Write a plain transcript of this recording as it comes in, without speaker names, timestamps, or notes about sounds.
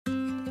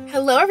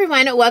Hello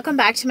everyone, welcome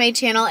back to my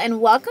channel and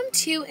welcome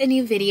to a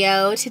new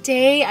video.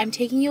 Today I'm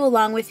taking you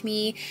along with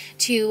me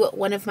to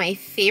one of my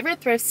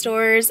favorite thrift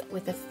stores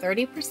with a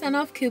 30%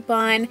 off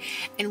coupon,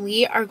 and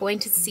we are going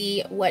to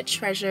see what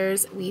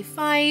treasures we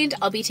find.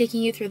 I'll be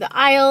taking you through the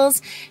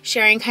aisles,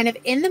 sharing kind of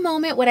in the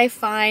moment what I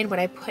find, what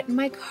I put in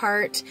my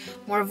cart,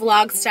 more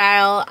vlog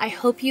style. I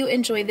hope you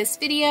enjoy this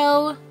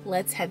video.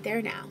 Let's head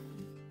there now.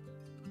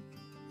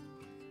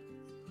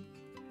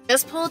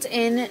 Just pulled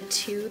in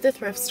to the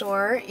thrift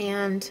store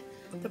and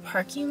the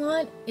parking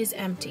lot is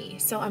empty,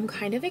 so I'm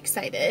kind of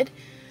excited.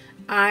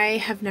 I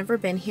have never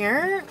been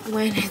here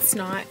when it's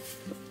not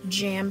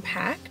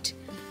jam-packed,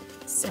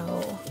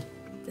 so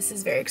this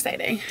is very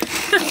exciting.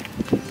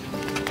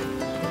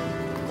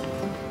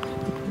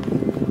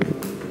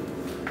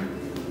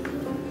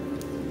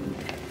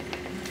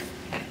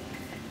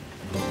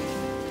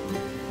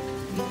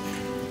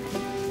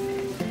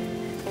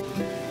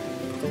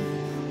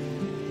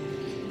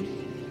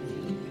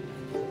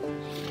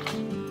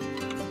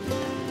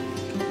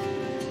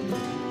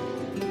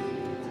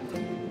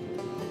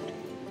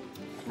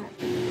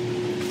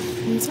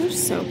 These are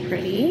so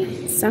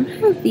pretty.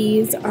 Somehow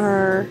these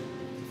are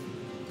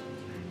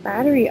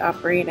battery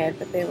operated,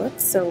 but they look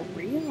so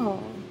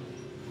real.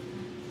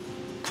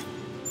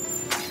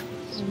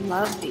 I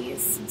love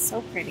these. It's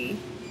so pretty.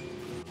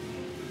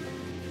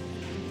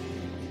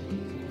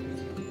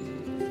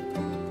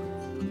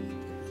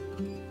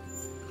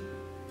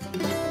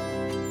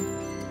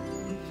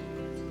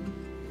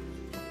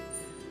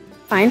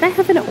 Find I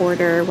have an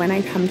order when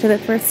I come to the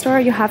thrift store.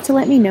 You'll have to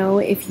let me know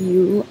if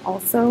you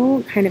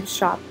also kind of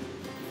shop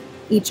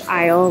each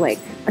aisle like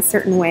a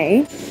certain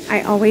way.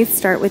 I always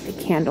start with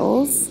the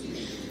candles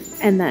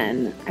and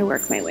then I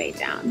work my way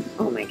down.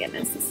 Oh my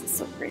goodness, this is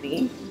so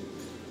pretty.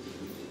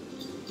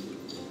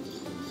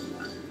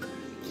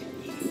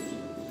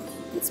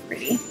 It's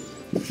pretty.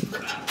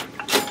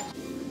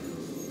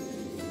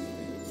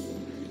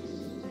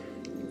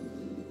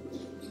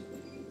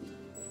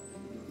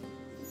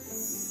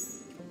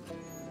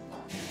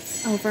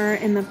 Over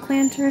in the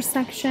planter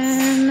section,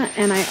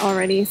 and I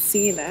already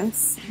see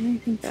this. I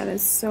think that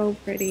is so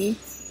pretty.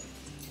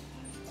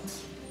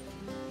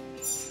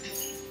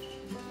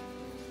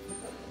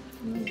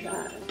 Look at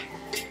that.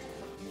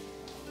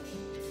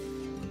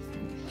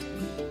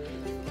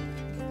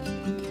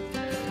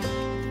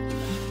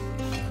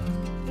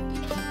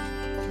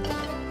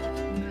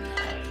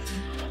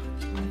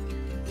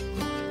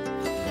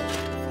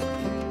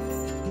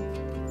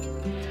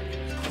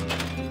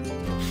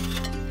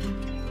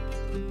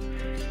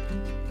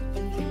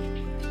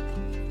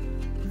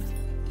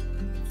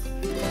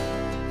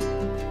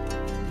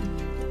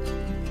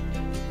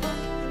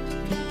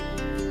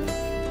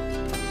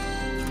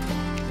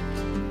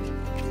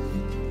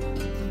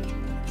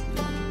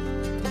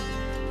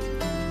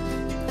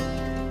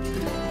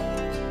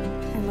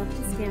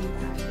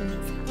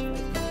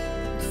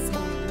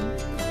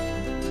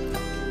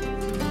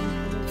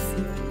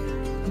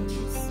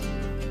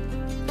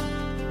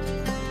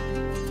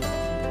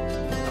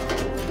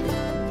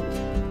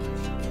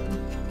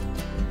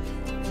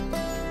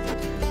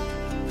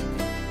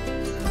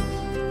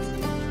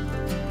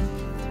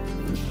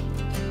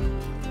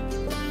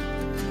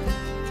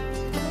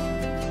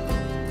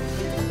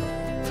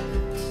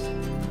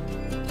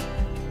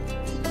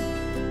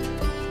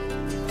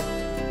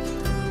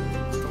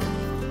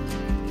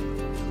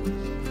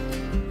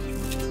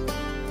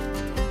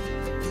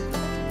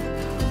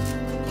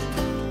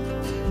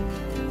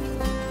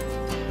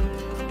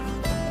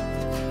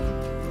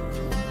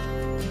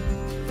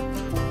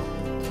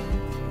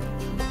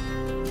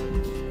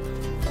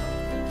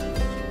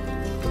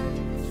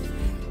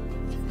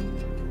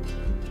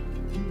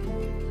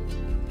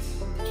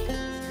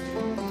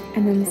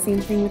 And then the same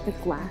thing with the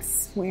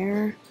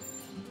glassware.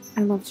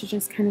 I love to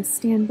just kind of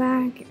stand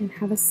back and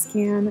have a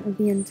scan of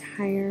the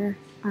entire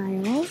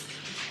aisle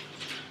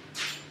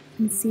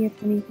and see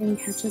if anything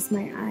catches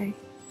my eye.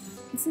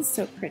 This is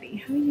so pretty.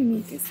 How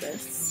unique is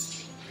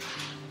this?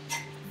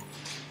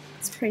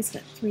 It's priced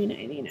at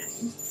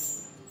 $3.99.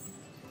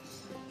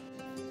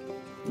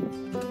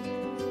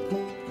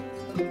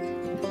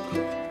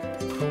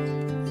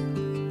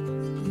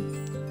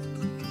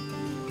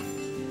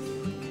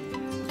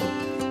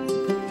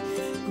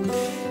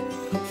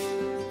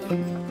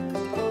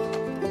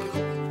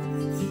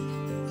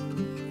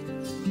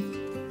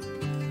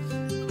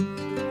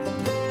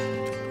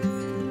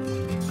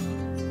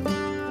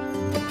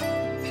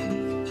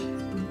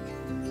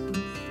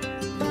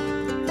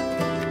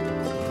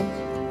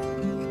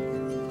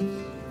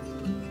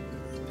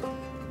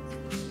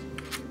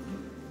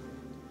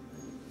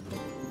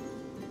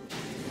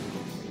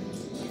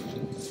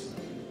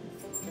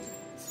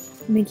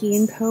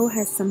 Mickey & Co.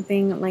 has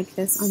something like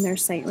this on their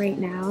site right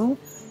now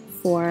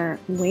for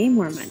way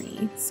more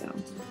money. So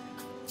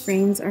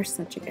frames are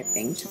such a good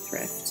thing to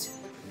thrift.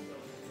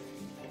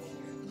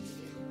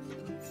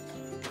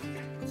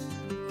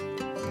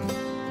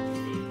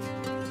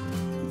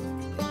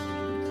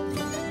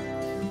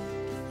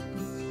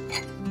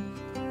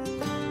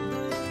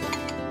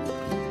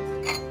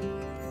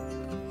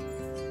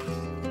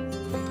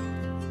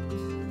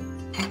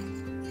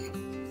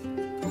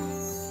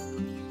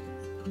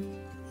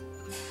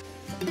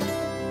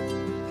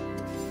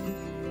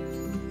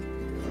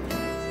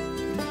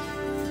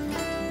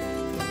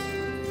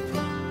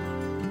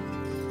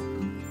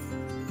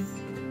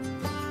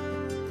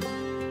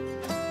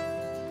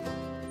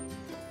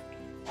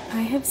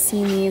 have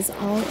seen these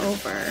all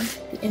over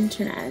the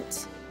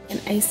internet. An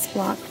ice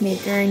block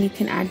maker, and you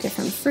can add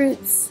different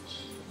fruits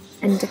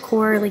and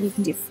decor, like you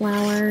can do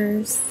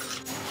flowers.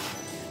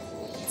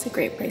 It's a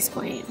great price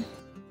point.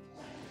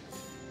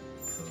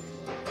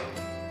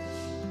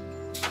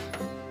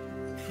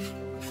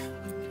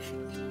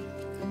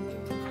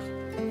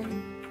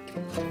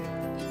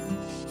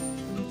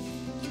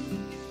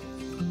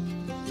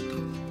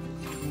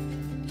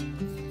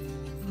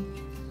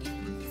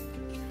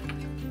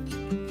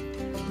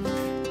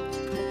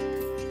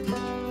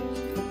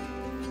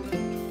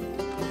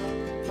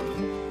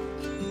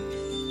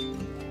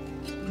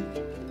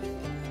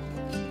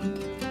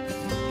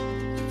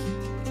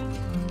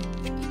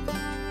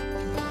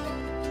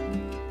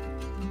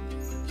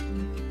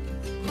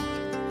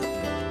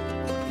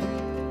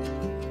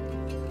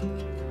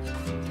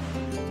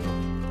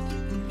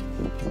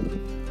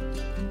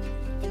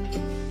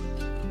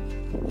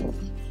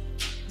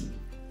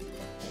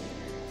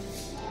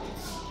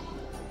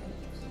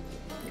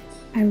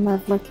 I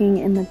love looking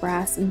in the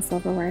brass and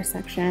silverware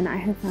section. I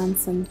have found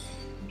some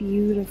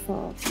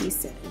beautiful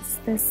pieces.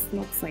 This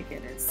looks like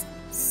it is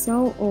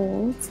so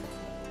old.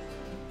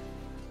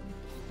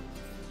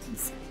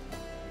 It's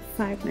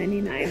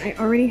 $5.99. I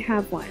already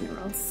have one, or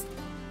else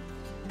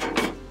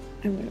I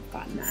would have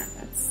gotten that.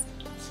 Let's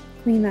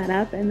clean that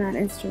up, and that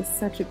is just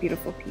such a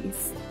beautiful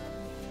piece.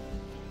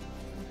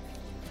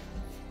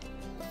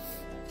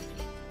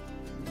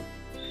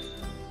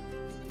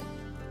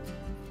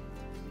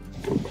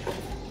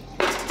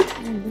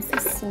 Man, this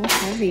is so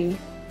heavy.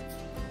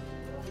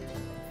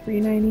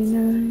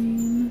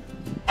 $3.99.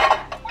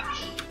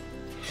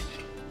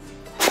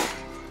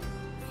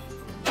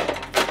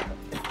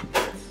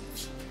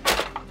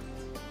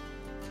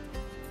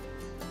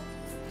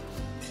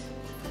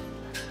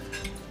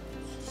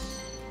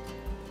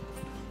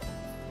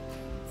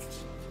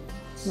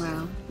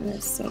 Wow, that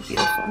is so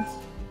beautiful.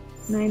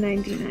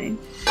 $9.99.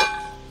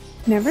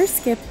 Never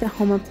skip the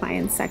home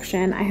appliance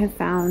section. I have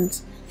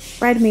found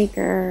bread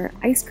maker,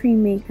 ice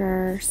cream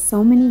maker,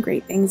 so many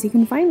great things. You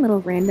can find little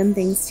random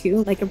things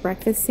too, like a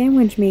breakfast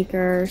sandwich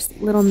maker,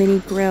 little mini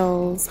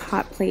grills,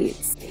 hot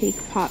plates, cake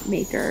pop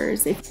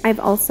makers. I've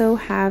also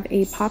have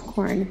a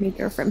popcorn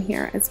maker from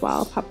here as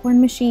well,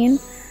 popcorn machine.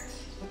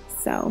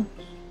 So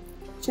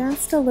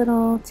just a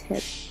little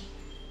tip,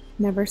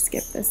 never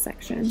skip this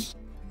section.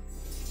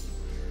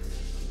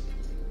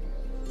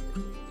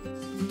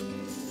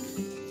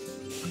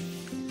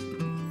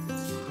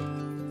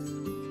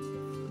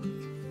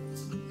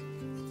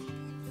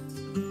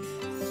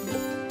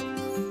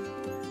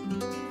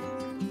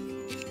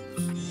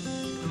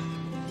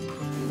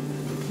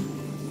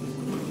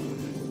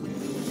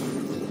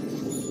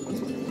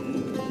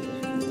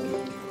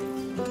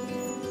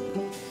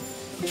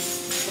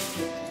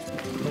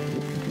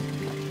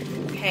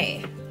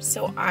 Okay,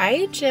 so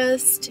I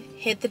just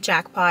hit the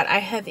jackpot. I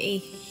have a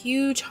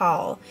huge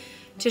haul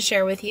to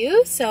share with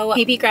you. So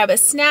maybe grab a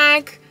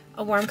snack,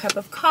 a warm cup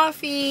of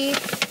coffee,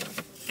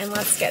 and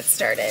let's get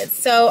started.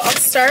 So I'll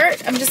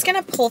start, I'm just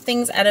gonna pull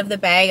things out of the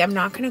bag. I'm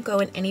not gonna go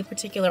in any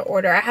particular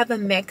order. I have a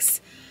mix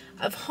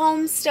of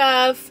home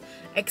stuff,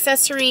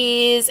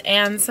 accessories,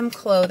 and some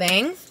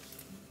clothing.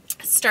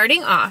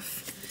 Starting off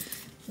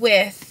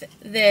with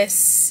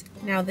this,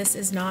 now this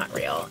is not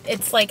real.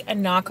 It's like a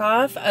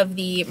knockoff of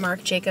the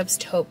Marc Jacobs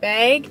tote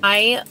bag.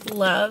 I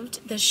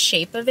loved the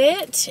shape of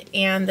it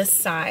and the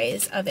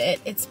size of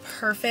it. It's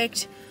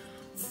perfect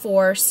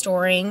for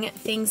storing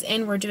things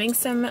in. We're doing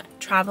some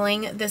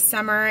traveling this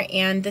summer,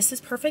 and this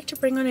is perfect to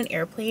bring on an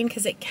airplane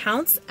because it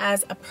counts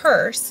as a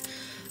purse,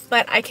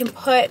 but I can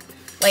put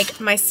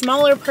like my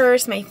smaller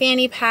purse, my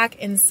fanny pack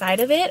inside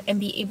of it and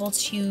be able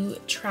to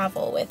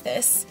travel with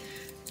this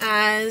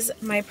as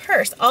my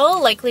purse.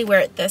 I'll likely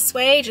wear it this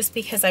way just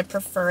because I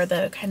prefer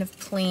the kind of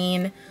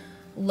plain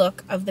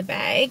look of the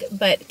bag,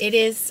 but it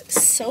is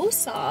so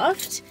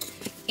soft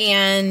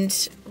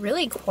and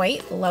really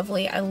quite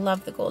lovely. I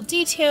love the gold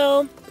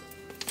detail,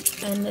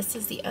 and this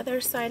is the other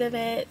side of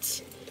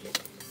it.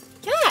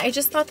 Yeah, I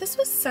just thought this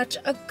was such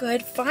a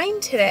good find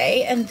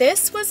today, and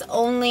this was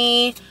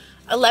only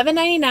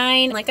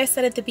 $11.99. Like I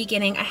said at the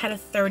beginning, I had a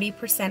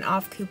 30%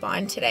 off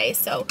coupon today,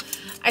 so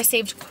I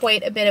saved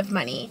quite a bit of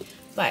money.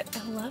 But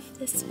I love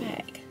this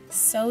bag.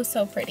 So,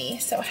 so pretty.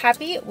 So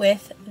happy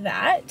with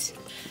that.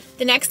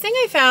 The next thing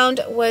I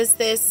found was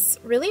this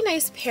really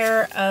nice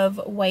pair of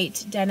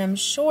white denim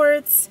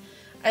shorts.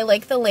 I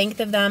like the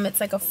length of them.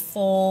 It's like a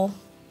full,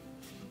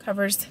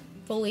 covers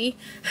fully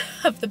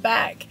of the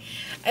back.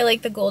 I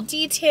like the gold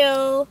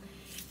detail.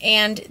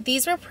 And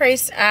these were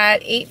priced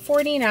at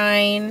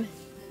 $8.49.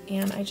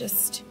 And I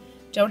just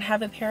don't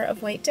have a pair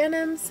of white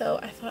denim,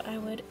 so I thought I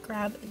would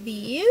grab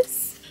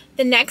these.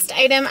 The next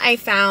item I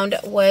found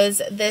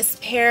was this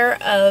pair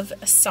of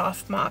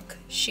soft mock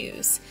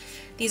shoes.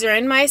 These are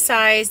in my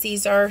size.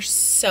 These are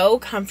so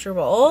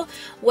comfortable.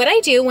 What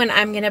I do when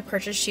I'm gonna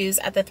purchase shoes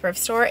at the thrift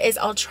store is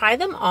I'll try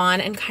them on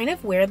and kind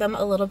of wear them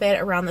a little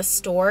bit around the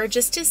store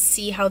just to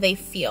see how they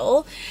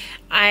feel.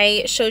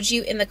 I showed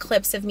you in the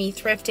clips of me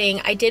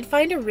thrifting, I did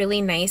find a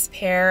really nice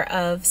pair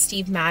of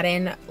Steve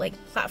Madden like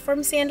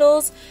platform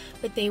sandals,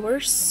 but they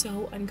were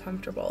so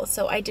uncomfortable.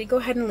 So I did go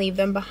ahead and leave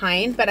them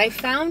behind, but I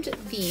found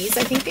these.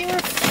 I think they were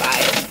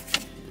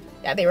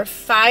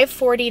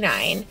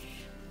 $5.49,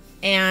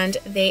 and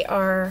they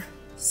are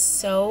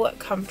so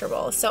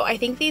comfortable. So I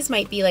think these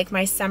might be like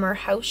my summer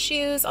house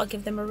shoes. I'll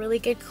give them a really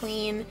good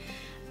clean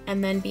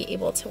and then be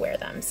able to wear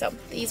them. So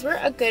these were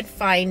a good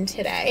find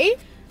today.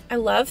 I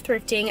love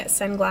thrifting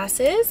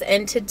sunglasses,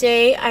 and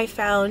today I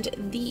found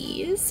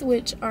these,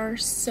 which are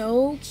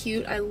so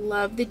cute. I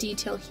love the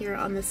detail here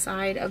on the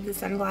side of the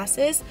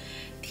sunglasses.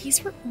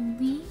 These were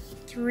only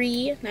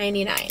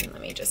 $3.99.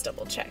 Let me just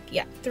double check.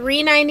 Yeah,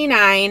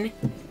 $3.99.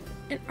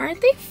 And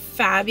aren't they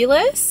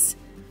fabulous?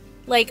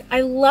 Like, I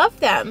love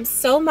them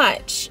so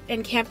much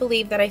and can't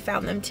believe that I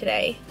found them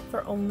today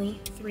for only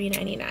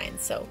 $3.99.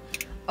 So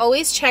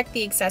always check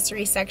the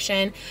accessory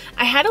section.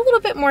 I had a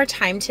little bit more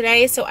time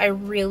today, so I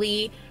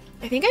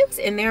think I was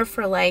in there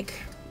for like,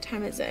 what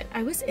time is it?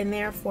 I was in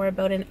there for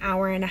about an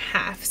hour and a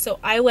half. So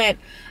I went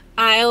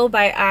aisle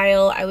by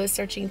aisle. I was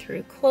searching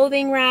through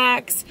clothing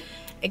racks,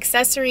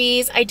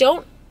 accessories. I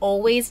don't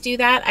always do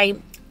that. I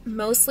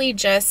mostly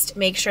just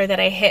make sure that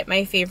I hit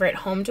my favorite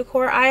home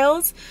decor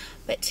aisles.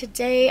 But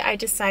today I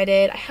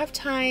decided I have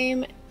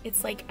time.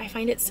 It's like, I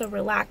find it so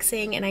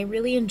relaxing and I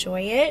really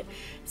enjoy it.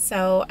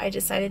 So I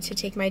decided to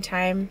take my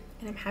time,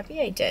 and I'm happy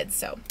I did.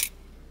 So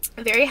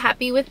I'm very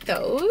happy with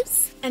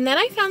those. And then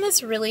I found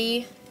this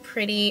really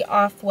pretty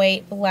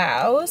off-white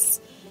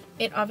blouse.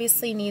 It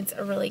obviously needs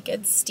a really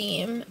good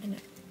steam,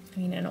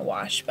 and a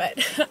wash,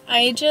 but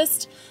I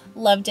just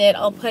loved it.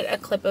 I'll put a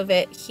clip of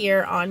it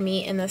here on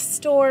me in the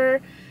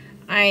store.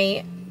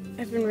 I've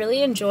been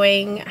really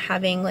enjoying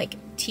having like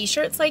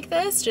t-shirts like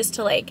this just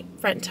to like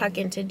front tuck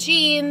into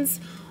jeans,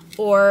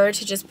 or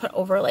to just put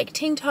over like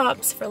tank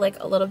tops for like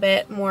a little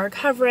bit more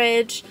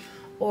coverage,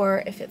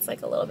 or if it's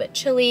like a little bit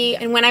chilly.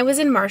 And when I was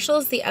in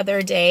Marshall's the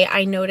other day,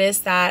 I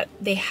noticed that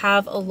they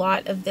have a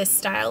lot of this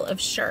style of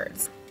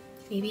shirts.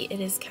 Maybe it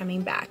is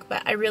coming back,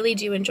 but I really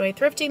do enjoy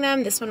thrifting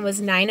them. This one was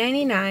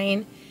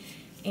 $9.99,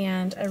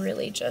 and I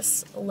really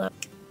just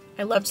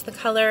I loved the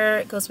color.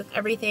 It goes with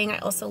everything. I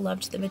also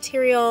loved the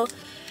material.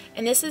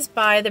 And this is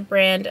by the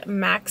brand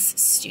Max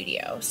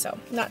Studio. So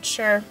I'm not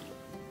sure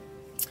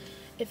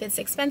if it's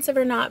expensive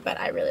or not, but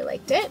I really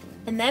liked it.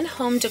 And then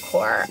home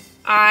decor.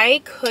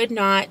 I could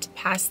not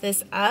pass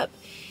this up.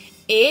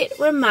 It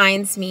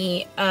reminds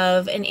me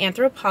of an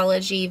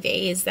Anthropologie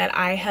vase that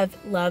I have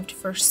loved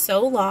for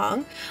so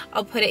long.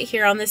 I'll put it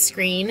here on the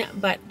screen,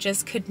 but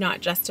just could not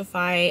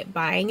justify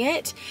buying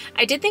it.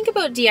 I did think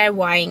about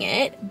DIYing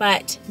it,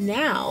 but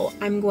now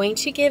I'm going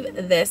to give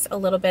this a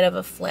little bit of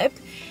a flip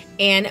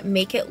and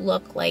make it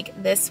look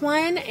like this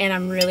one, and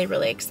I'm really,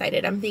 really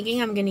excited. I'm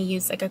thinking I'm gonna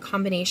use like a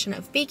combination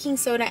of baking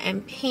soda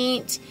and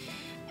paint,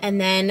 and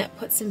then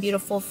put some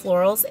beautiful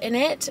florals in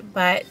it.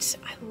 But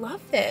I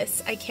love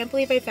this. I can't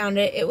believe I found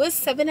it. It was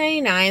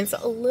 $7.99, so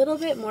a little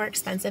bit more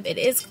expensive. It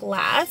is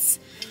glass,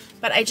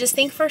 but I just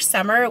think for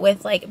summer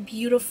with like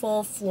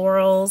beautiful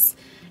florals,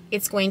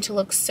 it's going to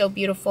look so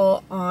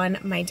beautiful on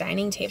my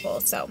dining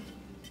table. So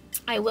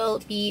I will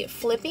be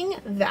flipping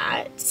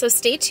that. So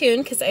stay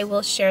tuned, because I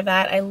will share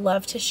that. I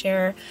love to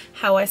share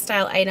how I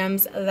style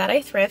items that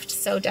I thrift,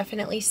 so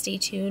definitely stay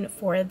tuned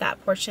for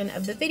that portion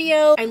of the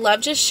video. I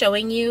love just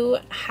showing you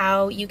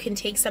how you can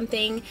take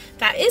something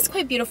that is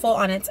quite beautiful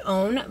on its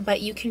own,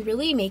 but you can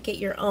really make it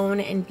your own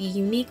and be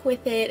unique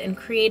with it and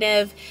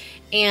creative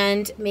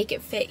and make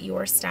it fit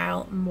your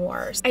style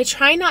more. I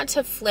try not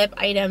to flip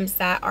items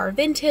that are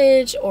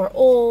vintage or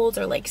old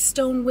or like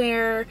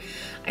stoneware.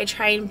 I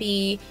try and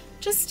be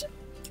just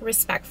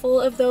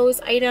respectful of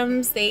those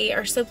items. They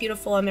are so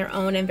beautiful on their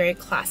own and very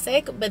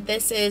classic, but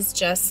this is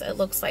just, it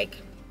looks like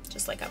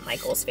just like a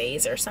Michael's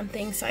vase or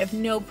something, so I have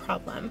no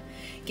problem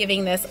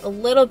giving this a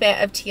little bit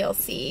of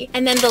TLC.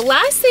 And then the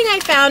last thing I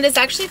found is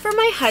actually for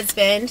my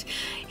husband.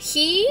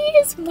 He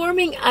is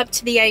warming up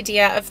to the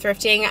idea of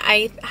thrifting.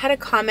 I had a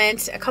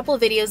comment a couple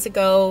of videos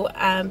ago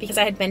because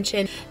I had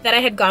mentioned that I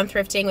had gone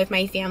thrifting with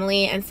my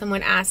family, and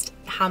someone asked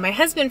how my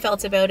husband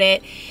felt about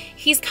it.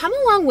 He's come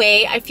a long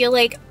way. I feel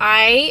like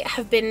I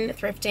have been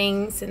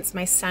thrifting since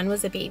my son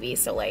was a baby,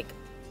 so like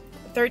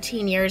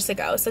 13 years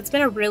ago. So it's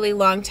been a really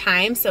long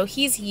time. So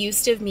he's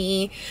used to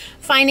me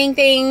finding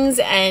things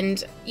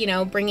and, you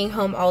know, bringing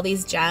home all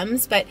these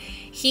gems, but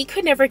he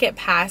could never get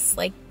past,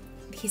 like,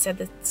 he said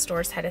the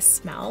stores had a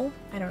smell.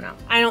 I don't know.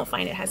 I don't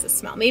find it has a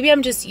smell. Maybe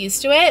I'm just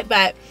used to it,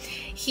 but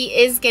he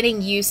is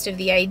getting used to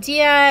the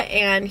idea,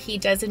 and he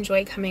does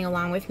enjoy coming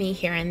along with me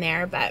here and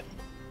there. But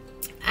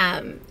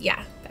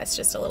yeah, that's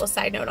just a little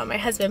side note on my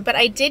husband. But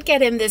I did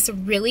get him this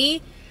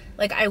really,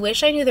 like, I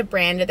wish I knew the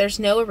brand. There's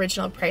no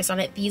original price on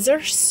it. These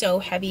are so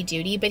heavy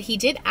duty, but he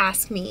did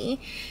ask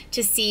me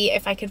to see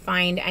if I could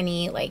find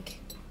any like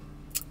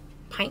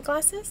pint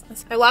glasses.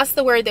 I lost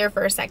the word there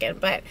for a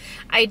second, but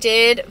I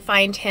did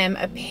find him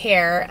a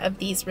pair of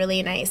these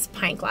really nice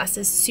pint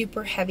glasses,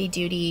 super heavy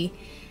duty,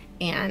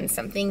 and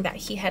something that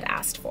he had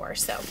asked for.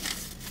 So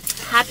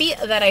happy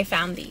that I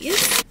found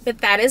these. But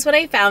that is what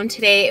I found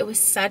today. It was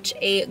such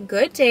a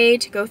good day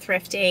to go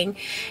thrifting.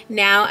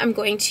 Now I'm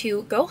going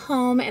to go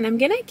home and I'm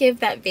gonna give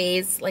that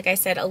vase, like I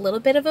said, a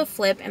little bit of a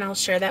flip, and I'll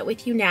share that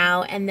with you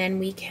now, and then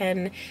we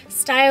can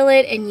style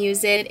it and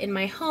use it in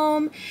my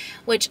home,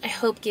 which I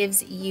hope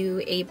gives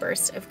you a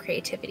burst of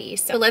creativity.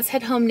 So let's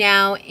head home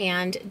now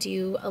and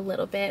do a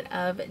little bit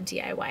of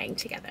DIYing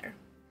together.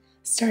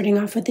 Starting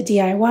off with the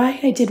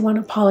DIY, I did want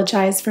to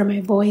apologize for my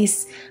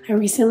voice. I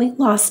recently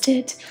lost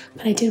it,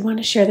 but I did want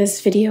to share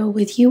this video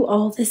with you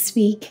all this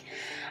week.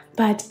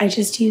 But I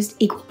just used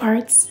equal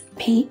parts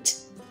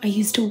paint. I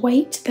used a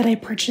white that I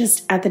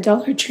purchased at the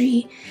Dollar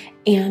Tree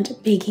and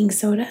baking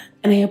soda,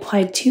 and I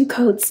applied 2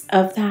 coats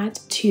of that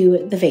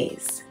to the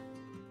vase.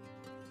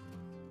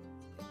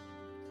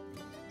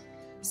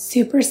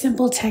 Super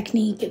simple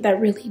technique that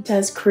really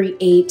does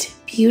create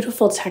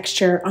beautiful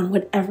texture on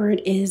whatever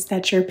it is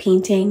that you're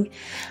painting.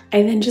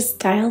 I then just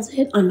styled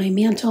it on my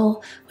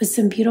mantle with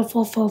some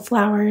beautiful faux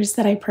flowers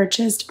that I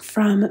purchased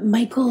from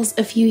Michael's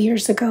a few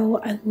years ago.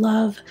 I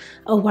love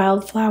a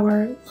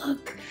wildflower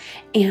look,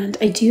 and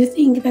I do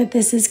think that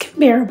this is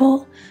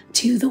comparable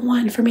to the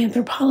one from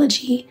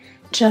Anthropologie,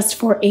 just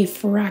for a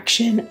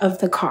fraction of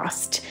the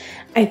cost.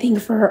 I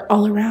think for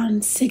all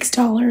around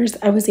 $6,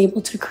 I was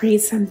able to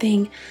create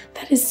something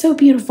that is so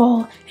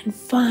beautiful and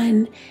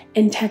fun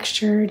and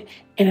textured,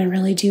 and I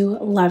really do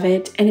love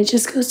it. And it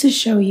just goes to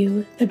show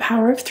you the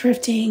power of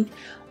thrifting,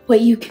 what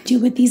you can do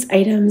with these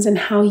items, and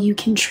how you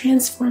can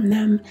transform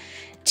them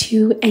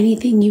to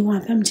anything you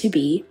want them to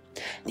be.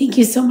 Thank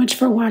you so much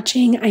for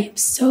watching. I am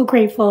so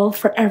grateful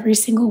for every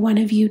single one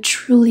of you.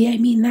 Truly, I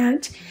mean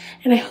that.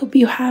 And I hope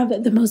you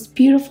have the most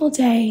beautiful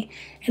day.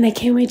 And I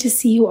can't wait to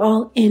see you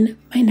all in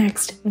my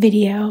next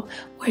video,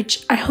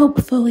 which I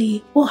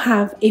hopefully will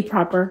have a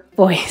proper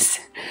voice.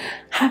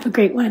 Have a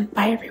great one.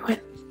 Bye, everyone.